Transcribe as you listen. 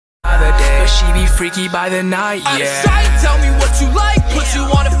She be freaky by the night, yeah. Out of sight, tell me what you like, put you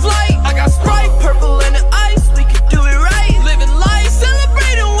on a flight. I got Sprite, purple and the ice, we can do it right. Living life,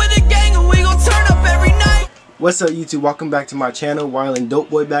 celebrating with a gang, and we gon' turn up every night. What's up, YouTube? Welcome back to my channel. Wildin' Dope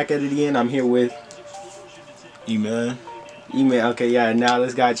Boy back at it again. I'm here with Eman. Eman. Okay, yeah. Now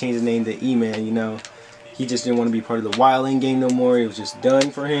this guy changed his name to Eman. You know, he just didn't want to be part of the Wildin' game no more. It was just done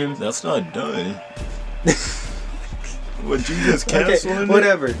for him. That's not done. What, you just canceling? Okay,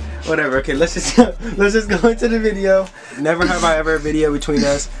 whatever. Okay, let's just go into the video. Never have I ever a video between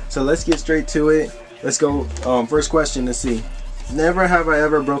us. So let's get straight to it. Let's go. First question. Let's see. Never have I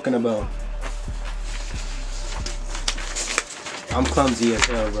ever broken a bone. I'm clumsy as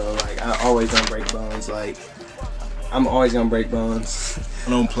hell, bro. Like, I always gonna break bones. Like, I'm always gonna break bones.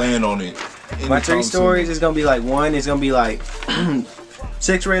 I don't plan on it. My 3 stories is gonna be like, one is gonna be like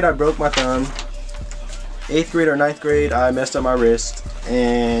 6th grade I broke my thumb. 8th grade or 9th grade I messed up my wrist,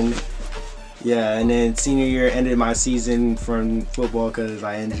 and yeah, and then senior year ended my season from football because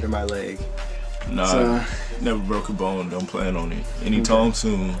I injured my leg. Nah, so, never broke a bone. Don't plan on it anytime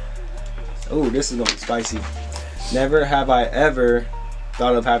soon. Oh, this is gonna be spicy. Never have I ever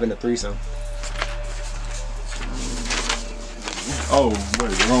thought of having a threesome. Oh,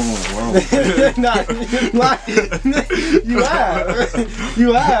 wait, wrong one. Nah,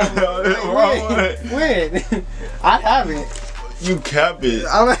 you have. When? I haven't. You cap it.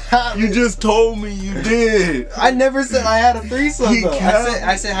 I you just told me you did. I never said I had a threesome though.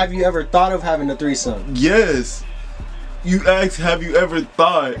 I said, have you ever thought of having a threesome? Yes. You asked, have you ever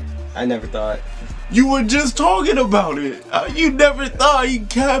thought? I never thought. You were just talking about it. You never thought. You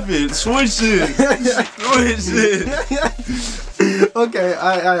cap it. Switch it. Switch it. Okay,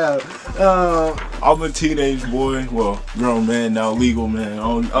 I have. I'm a teenage boy. Well, grown man now, legal man.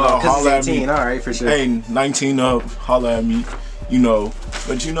 Cause it's 18. All right, for sure. Hey, 19 up. Holla at me. You know.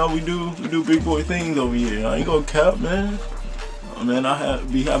 But you know we do big boy things over here. I ain't gonna cap, man. Man,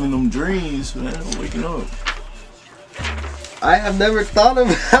 be having them dreams, man. Waking up. I have never thought of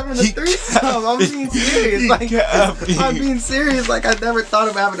having a threesome. I'm being serious. Like, I'm being serious. Like, I never thought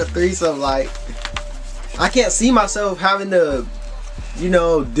of having a threesome. Like, I can't see myself having to, you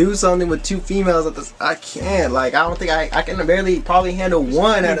know, do something with 2 females at this. I can't. Like, I don't think I can probably handle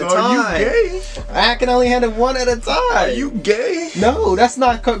one at a time. Are you gay? I can only handle one at a time. Are you gay? No, that's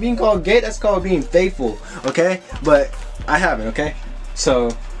not being called gay. That's called being faithful. Okay, but I haven't. Okay, so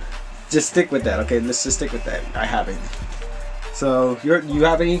just stick with that. Okay, let's just stick with that. I haven't. So, you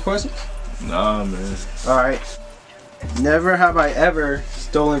have any questions? Nah, man. Alright. Never have I ever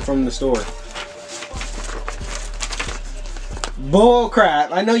stolen from the store. Bull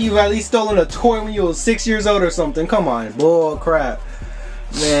crap. I know you've at least stolen a toy when you were 6 years old or something. Come on. Bull crap.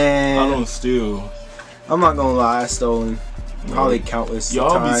 Man. I don't steal. I'm not gonna lie. I stolen. Probably countless times.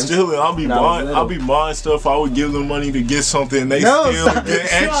 Y'all be stealing. I'll be buying stuff. I would give them money to get something. They still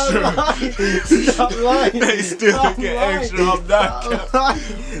get extra. Stop lying. They still get extra. I'm not.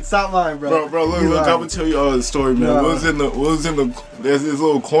 Stop lying, bro. Bro, look. I'm gonna tell you the story, man. No. What was in the? There's this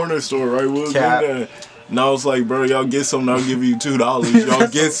little corner store, right? What was in there? And I was like, bro, y'all get something. I'll give you $2. Y'all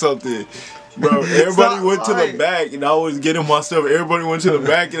get something. Bro, everybody went to the back, and I was getting my stuff. Everybody went to the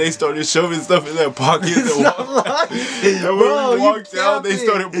back, and they started shoving stuff in their pockets. And when we walked out, they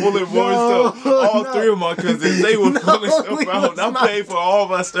started pulling more stuff. All 3 of my cousins, they were pulling stuff out. And I paid for all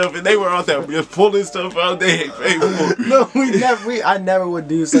my stuff, and they were out there just pulling stuff out. They ain't paid for. No, I never would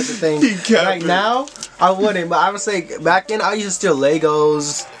do such a thing. Like now, I wouldn't. But I would say back then, I used to steal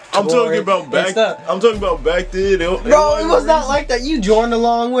Legos. I'm talking about back then. Bro, it was not like that. You joined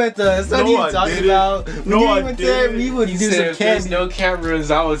along with us. That's what you talking about. No, I didn't. We would do some candy. If there's no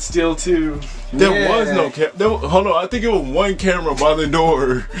cameras, I would steal too. There was no camera. Hold on, I think it was 1 camera by the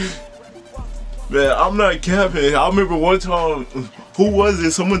door. Man, I'm not capping. I remember one time, who was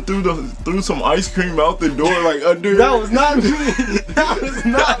it? Someone threw some ice cream out the door, like under. That was not me. That was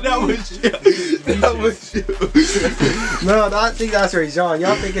not. That was you. That was you. No, I think that's Ray John.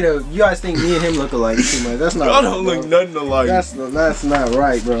 Y'all you guys think me and him look alike too much. That's not. Y'all don't look nothing alike. That's not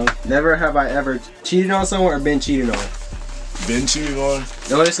right, bro. Never have I ever cheated on someone or been cheated on. Been cheated on?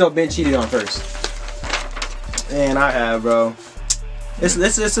 No, let's go been cheated on first. And I have, bro.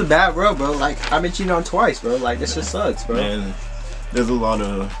 It's a bad world, bro. Like, I've been cheated on twice, bro. Like, this just sucks, bro. Man, there's a lot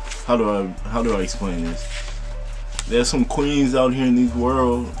of how do I explain this? There's some queens out here in this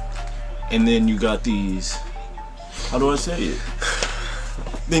world, and then you got these. How do I say it?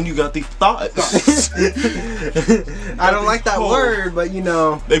 Then you got these thoughts. I don't like that word, but you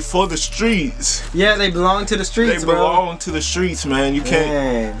know. They for the streets. Yeah, they belong to the streets, bro. They belong to the streets, man. You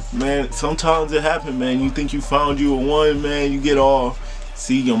can't, man, sometimes it happens, man. You think you found you a one, man. You get all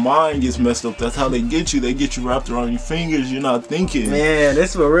See, your mind gets messed up. That's how they get you. They get you wrapped around your fingers. You're not thinking. Man,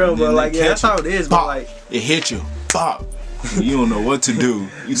 this for real, bro. Like, yeah, that's how it is, bro. Like, it hit you. Pop. You don't know what to do.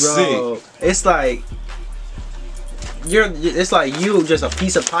 You sick. It's like it's like you just a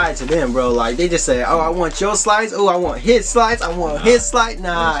piece of pie to them, bro. Like, they just say, oh, I want your slice. Oh, I want his slice. I want his slice.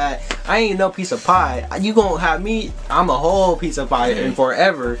 Nah, I ain't no piece of pie. You gonna have me? I'm a whole piece of pie and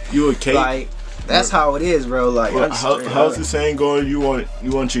forever. You a cake? Like, that's how it is, bro. Like, well, how's the saying going? You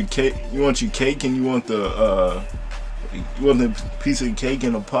want your cake. You want your cake, and you want the piece of cake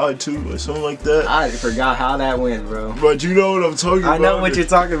in a pie too, or something like that. I forgot how that went, bro. But you know what I'm talking about. I know what you're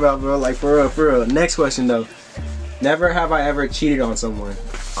talking about, bro. Like, for real. Next question though. Never have I ever cheated on someone.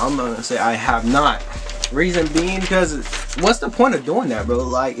 I'm gonna say I have not. Reason being, because what's the point of doing that, bro?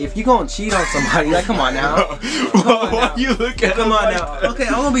 Like, if you gonna cheat on somebody, like, come on now. Why you look at Come on now. Okay,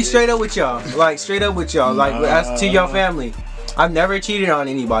 I'm gonna be straight up with y'all. Like, straight up with y'all. Like, as to your family. I've never cheated on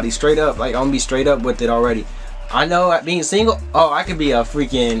anybody. Straight up. Like, I'm gonna be straight up with it already. I know at being single, I could be a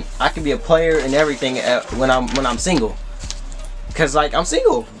player and everything when I'm single. Cause like, I'm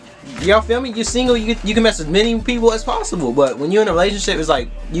single. Y'all feel me? You're single, you can mess with as many people as possible. But when you're in a relationship, it's like,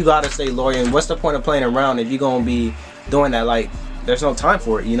 you gotta stay loyal. And what's the point of playing around if you're gonna be doing that? Like, there's no time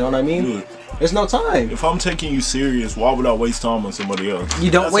for it, you know what I mean? Dude, there's no time. If I'm taking you serious, why would I waste time on somebody else? You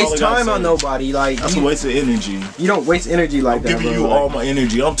don't waste time on nobody. Like, that's a waste of energy. You don't waste energy like that, I'm giving you all my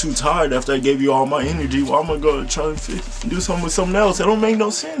energy. I'm too tired after I gave you all my energy. Why am I gonna try to do something with something else? That don't make no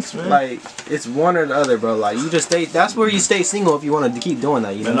sense, man. Like, it's one or the other, bro. Like, you just stay. That's where you stay single if you want to keep doing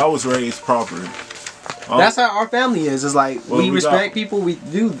that. You know. And I was raised proper. That's how our family is. It's like, we respect people. We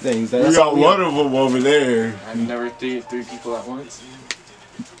do things. We got one of them over there. I've never three people at once.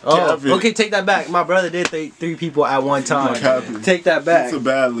 Oh, okay, take that back. My brother did three people at one time. Take that back. It's a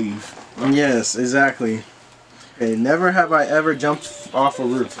bad leave. Yes, exactly. Okay, never have I ever jumped off a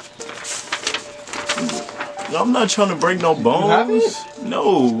roof. I'm not trying to break no bones.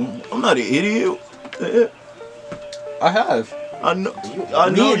 No, I'm not an idiot. I have. I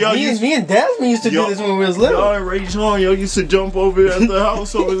know y'all used. Me and Desmond used to do this when we was little. Y'all and Ray John, y'all used to jump over at the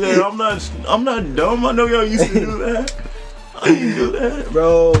house over there. I'm not dumb. I know y'all used to do that. I didn't do that.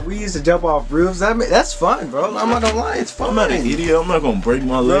 Bro, we used to jump off roofs. That's fun, bro. I'm not gonna lie, it's fun. I'm not an idiot. I'm not gonna break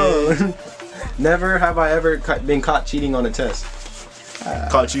my leg. Never have I ever been caught cheating on a test.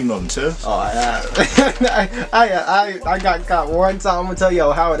 Caught cheating on the test? Oh, I have. I got caught one time. I'm gonna tell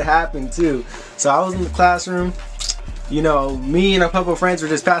you how it happened too. So I was in the classroom. You know, me and a couple of friends were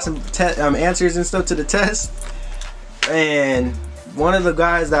just passing answers and stuff to the test. And one of the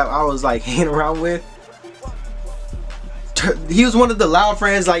guys that I was like hanging around with, he was one of the loud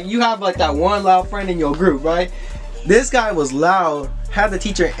friends. Like, you have like that one loud friend in your group, right? This guy was loud, had the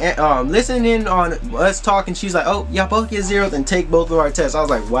teacher listening on us talking. She's like, oh, y'all both get zeros and take both of our tests. I was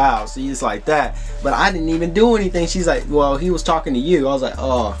like, wow. So he's like that, but I didn't even do anything. She's like, well, he was talking to you. I was like,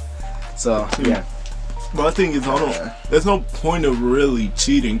 oh. So yeah. My thing is, there's no point of really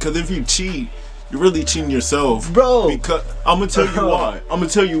cheating, because if you cheat, you're really cheating yourself, bro. Because I'm gonna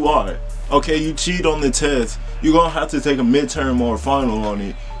tell you why. Okay, you cheat on the test, you're gonna have to take a midterm or a final on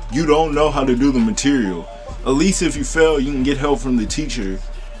it. You don't know how to do the material. At least if you fail, you can get help from the teacher,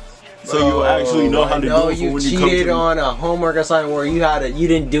 so you actually know how to do it. You cheated on a homework assignment where you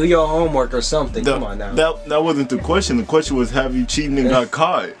didn't do your homework or something. Come on now. That wasn't the question. The question was, have you cheated and got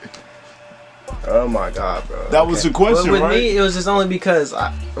caught? Oh my god, bro. That was the question, with right? Me, it was just only because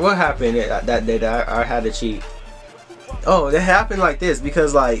what happened that day that I had to cheat. Oh, it happened like this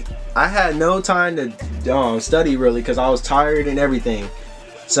because like I had no time to study really because I was tired and everything.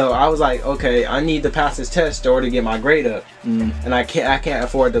 So I was like, okay, I need to pass this test in order to get my grade up, and I can't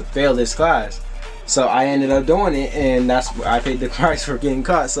afford to fail this class. So I ended up doing it, and that's I paid the price for getting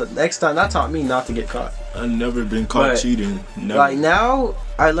caught. So next time, that taught me not to get caught. I've never been caught cheating. Never. Like now,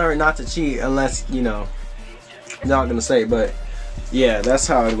 I learned not to cheat unless not gonna say, but yeah, that's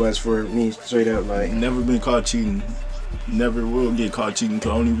how it was for me straight up. Like never been caught cheating. Never will get caught cheating.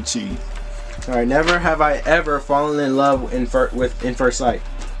 Cause I don't even cheat. All right, never have I ever fallen in love in first sight.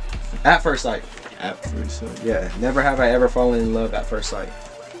 At first sight. At first sight. Yeah, never have I ever fallen in love at first sight.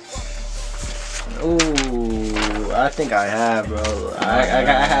 Ooh, I think I have, bro. I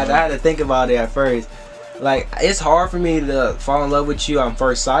had to think about it at first. Like, it's hard for me to fall in love with you on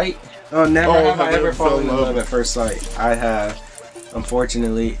first sight. Never have I ever fallen in love at first sight. I have.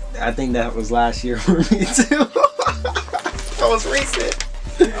 Unfortunately, I think that was last year for me too. That was recent.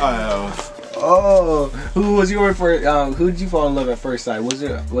 I have. Oh, who was your first? Who did you fall in love at first sight? Was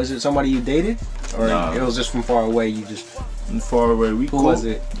it somebody you dated, or it was just from far away? You just from far away. Who was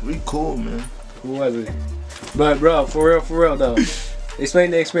it? We cool, man. Who was it? But bro, for real though,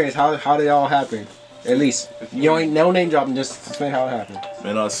 Explain the experience. How did it all happen? At least you ain't no name dropping. Just explain how it happened.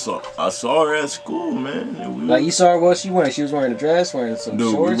 Man, I saw her at school, man. Like you saw her, what she wearing? She was wearing a dress, wearing some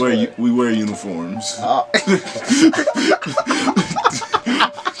shorts. We wear uniforms.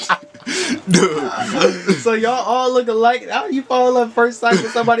 Dude. So y'all all look alike. How you fall in love first sight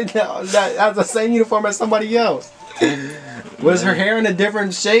with somebody that has the same uniform as somebody else? Was her hair in a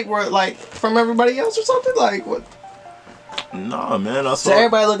different shape, where like from everybody else or something? Like what? Nah, man. So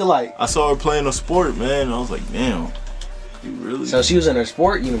everybody look alike. I saw her playing a sport, man. And I was like, damn, you really? So she was in her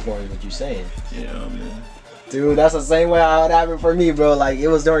sport uniform, is what you saying? Yeah, man. Dude, that's the same way how it happened for me, bro. Like it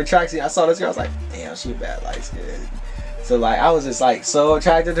was during track season. I saw this girl. I was like, damn, she bad light skin. So like I was just like so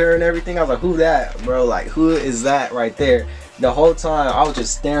attracted to her and everything. I was like, who that, bro? Like who is that right there? The whole time I was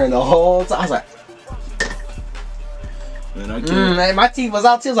just staring the whole time. I was like, man, I can't. Man, my teeth was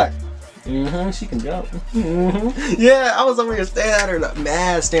out too. I was like, she can jump. Yeah, I was over here staring at her, like,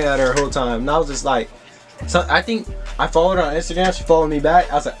 mad staring at her the whole time. And I was just like, so I think I followed her on Instagram. She followed me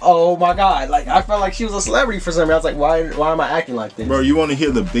back. I was like, oh my god, like I felt like she was a celebrity for some reason. I was like, why am I acting like this? Bro, you want to hear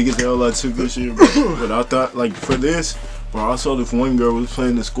the biggest L I took this year? But I thought, like, for this, bro, I saw this one girl was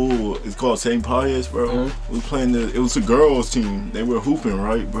playing the school. It's called St. Pius, bro. We playing it was a girls team. They were hooping,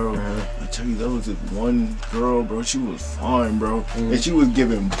 right, bro? I tell you, that was this one girl, bro. She was fine, bro, and she was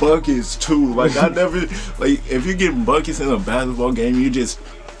giving buckets too. Like I never, like if you're getting buckets in a basketball game, you just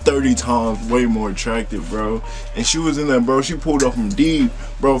 30 times way more attractive, bro. And she was in there, bro. She pulled up from deep,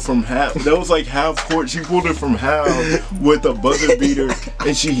 bro, from half. That was like half court. She pulled it from half with a buzzer beater,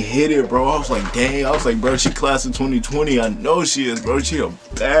 and she hit it, bro. I was like, dang. I was like, bro, she class of 2020. I know she is, bro. She a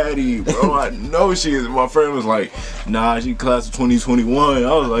baddie, bro. I know she is. My friend was like, nah, she class of 2021.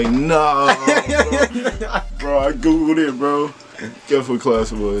 I was like, nah, bro. I googled it, bro. Guess what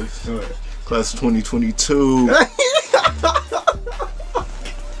class it was? Class of 2022.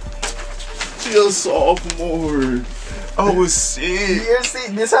 A sophomore. I was sick. You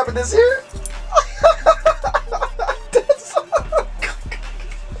see, this happened this year?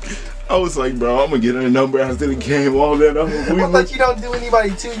 I was like, bro, I'm gonna get her number after the game. All that. I thought you don't do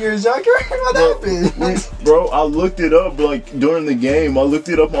anybody 2 years younger. What happened? Bro, I looked it up like during the game. I looked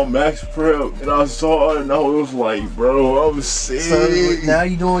it up on Max Prep and I saw it and I was like, bro, I was sick. So now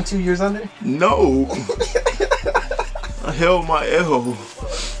you doing 2 years under? No. I held my L.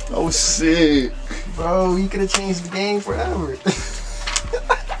 I was sick. Bro, you could have changed the game forever.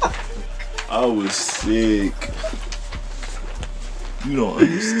 I was sick. You don't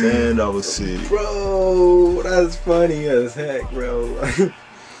understand, I was sick. Bro, that's funny as heck, bro.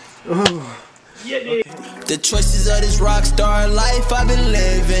 The choices of this rock star life I've been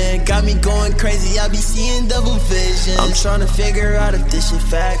living got me going crazy, I be seeing double vision. I'm trying to figure out if this shit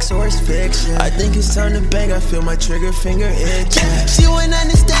facts or it's fiction. I think it's time to bang, I feel my trigger finger itching. She wouldn't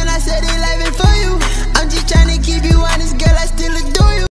understand